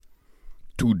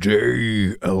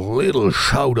Today, a little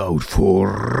shout out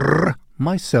for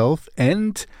myself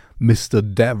and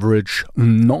Mr. Daverage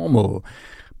Normal.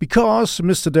 Because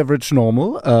Mr. Daverage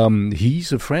Normal,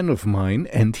 he's a friend of mine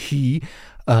and he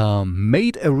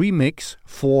made a remix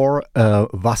for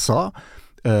Wasser.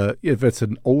 If it's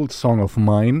an old song of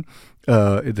mine,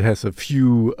 it has a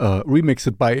few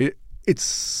remixed by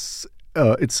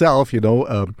itself,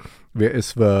 There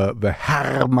is the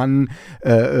Hermann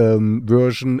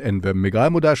version and the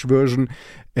Megalmodas version,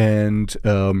 and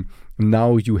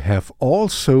now you have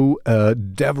also a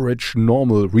Daverage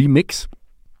Normal remix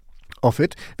of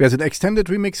it. There's an extended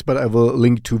remix, but I will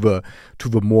link to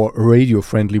the more radio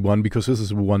friendly one because this is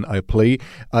the one I play.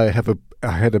 I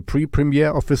had a pre-premiere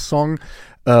of this song.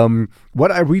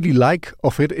 What I really like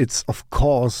of it, it's of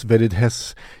course that it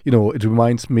has, it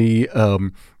reminds me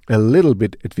a little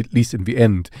bit, at least in the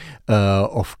end,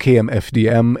 of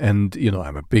KMFDM, and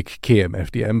I'm a big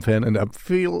KMFDM fan, and I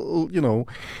feel,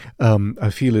 I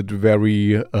feel it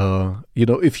very,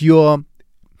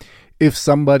 if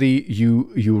somebody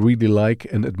you really like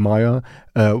and admire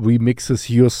remixes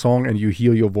your song and you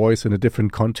hear your voice in a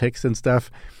different context and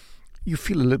stuff, you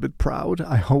feel a little bit proud.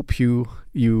 I hope you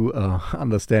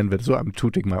understand that. So I'm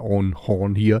tooting my own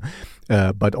horn here,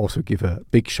 but also give a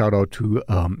big shout out to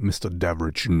Mr.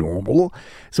 Daverage Normal.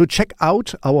 So check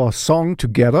out our song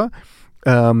together.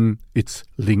 It's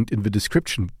linked in the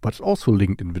description, but also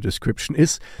linked in the description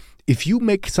is if you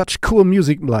make such cool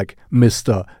music like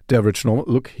Mr. Daverage Normal.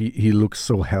 Look, he looks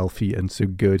so healthy and so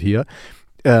good here.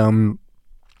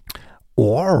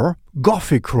 Or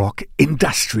gothic rock,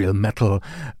 industrial metal,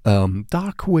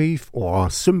 dark wave or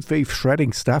synthwave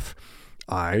shredding stuff,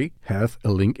 I have a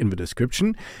link in the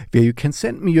description where you can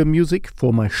send me your music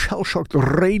for my Shellshocked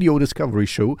radio discovery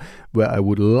show, where I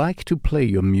would like to play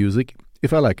your music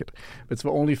if I like it. That's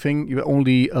the only thing, the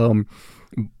only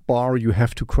bar you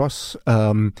have to cross,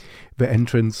 the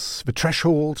entrance, the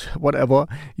threshold, whatever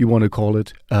you want to call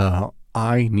it.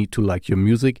 I need to like your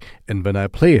music and when I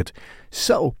play it.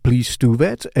 So please do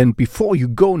that. And before you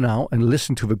go now and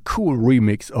listen to the cool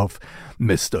remix of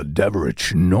Mr.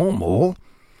 Daverage Normal,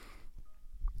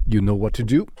 you know what to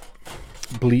do.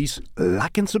 Please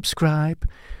like and subscribe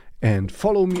and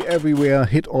follow me everywhere.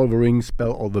 Hit all the rings,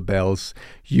 bell all the bells.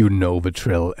 You know the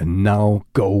drill. And now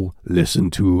go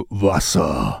listen to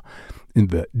Wasser in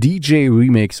the DJ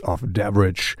remix of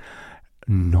Daverage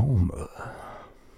Normal.